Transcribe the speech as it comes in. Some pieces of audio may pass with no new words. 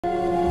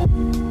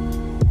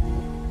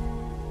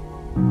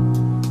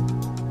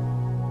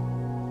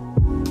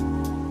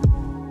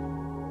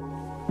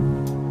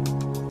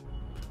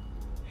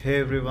Hey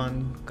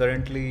everyone,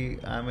 currently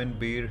I'm in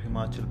Bir,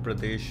 Himachal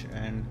Pradesh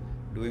and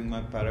doing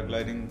my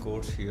paragliding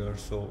course here.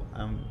 So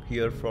I'm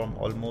here from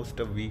almost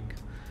a week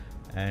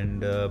and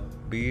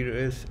Bir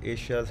is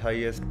Asia's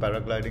highest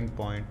paragliding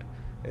point.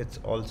 It's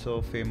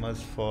also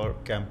famous for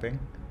camping,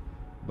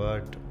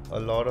 but a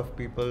lot of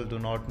people do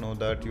not know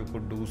that you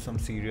could do some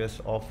serious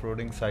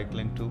off-roading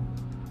cycling too.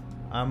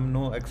 I'm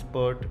no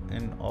expert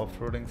in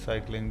off-roading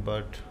cycling,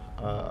 but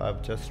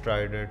I've just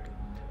tried it,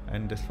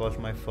 and this was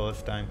my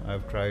first time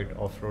I've tried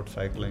off-road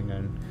cycling,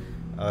 and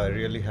I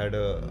really had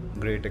a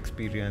great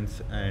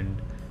experience.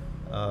 And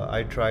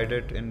I tried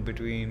it in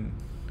between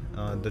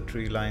the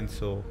tree lines,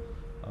 so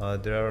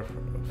there are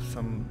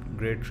some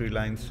great tree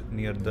lines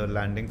near the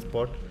landing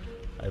spot.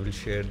 I will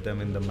share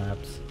them in the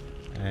maps,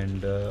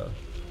 and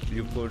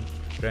you could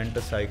rent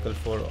a cycle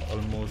for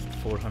almost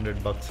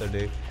 400 bucks a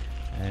day,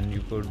 and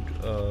you could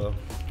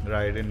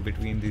ride in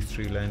between these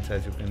tree lines.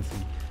 As you can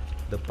see,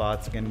 the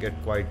paths can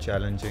get quite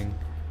challenging,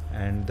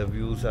 and the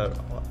views are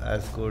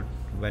as good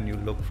when you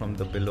look from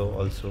the below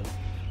also.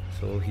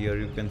 So here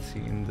you can see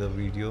in the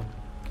video,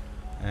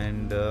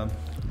 and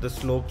the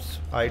slopes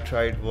I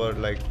tried were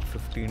like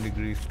 15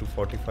 degrees to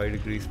 45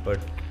 degrees, but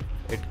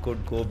it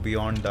could go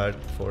beyond that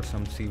for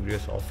some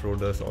serious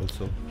off-roaders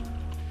also.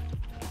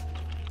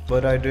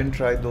 But I didn't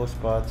try those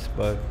paths,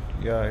 but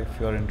yeah, if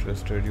you're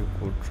interested you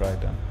could try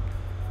them.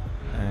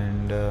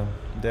 And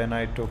then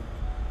I took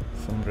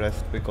some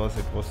rest because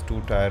it was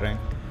too tiring,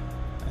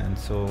 and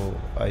so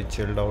I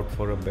chilled out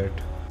for a bit.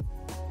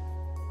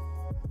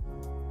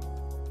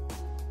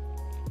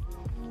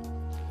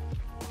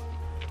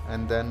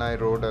 And then I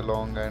rode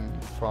along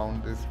and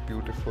found these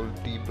beautiful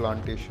tea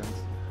plantations.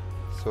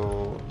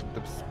 So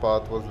this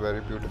path was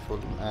very beautiful,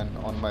 and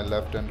on my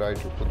left and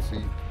right you could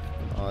see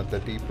the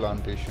tea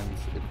plantations.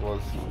 It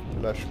was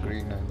lush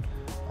green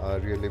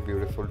and really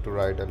beautiful to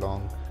ride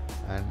along.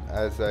 And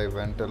as I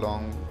went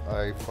along,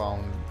 I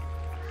found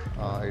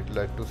it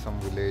led to some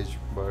village,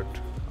 but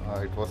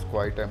it was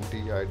quite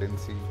empty. I didn't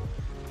see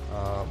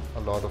a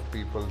lot of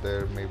people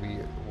there, maybe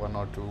one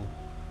or two.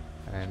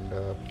 And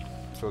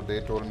so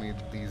they told me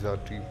these are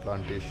tea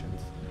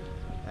plantations.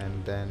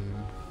 And then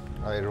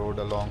I rode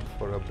along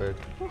for a bit,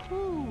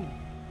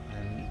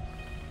 and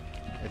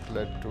it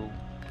led to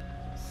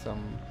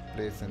some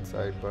place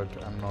inside, but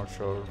I'm not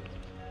sure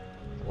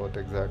what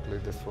exactly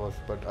this was.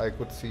 But I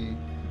could see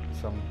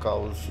some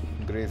cows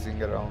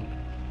grazing around.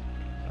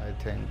 I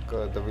think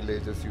the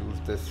villagers use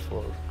this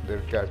for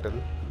their cattle.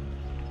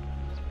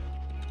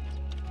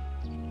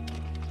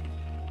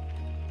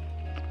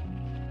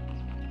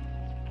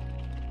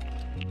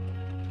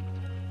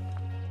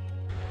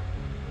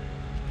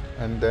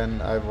 And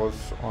then I was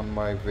on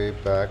my way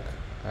back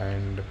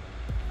and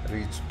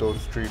reached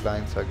those tree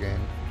lines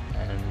again,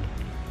 and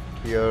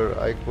here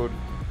I could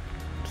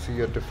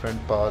see a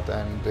different path,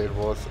 and there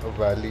was a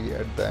valley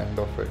at the end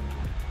of it.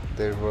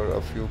 There were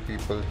a few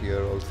people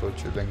here also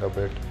chilling a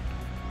bit,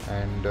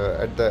 and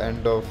at the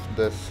end of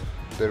this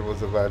there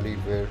was a valley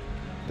where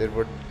there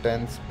were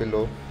tents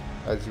below,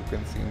 as you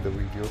can see in the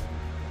video,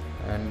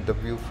 and the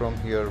view from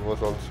here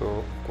was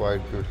also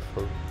quite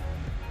beautiful.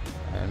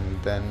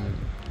 And then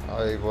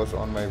I was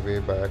on my way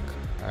back,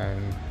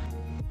 and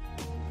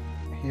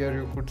here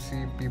you could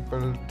see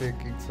people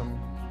taking some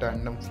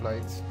tandem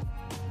flights,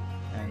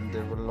 and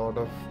there were a lot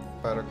of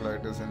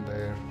paragliders in the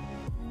air.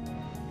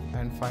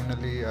 And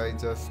finally I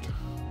just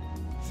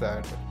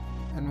sat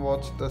and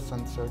watched the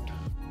sunset.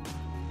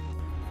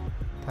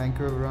 Thank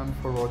you everyone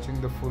for watching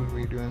the full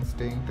video and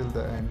staying till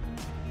the end.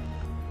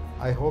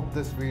 I hope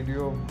this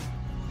video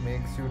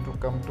makes you to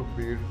come to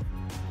Bir,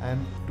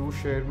 and do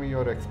share me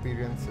your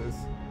experiences.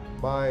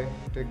 Bye,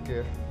 take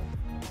care.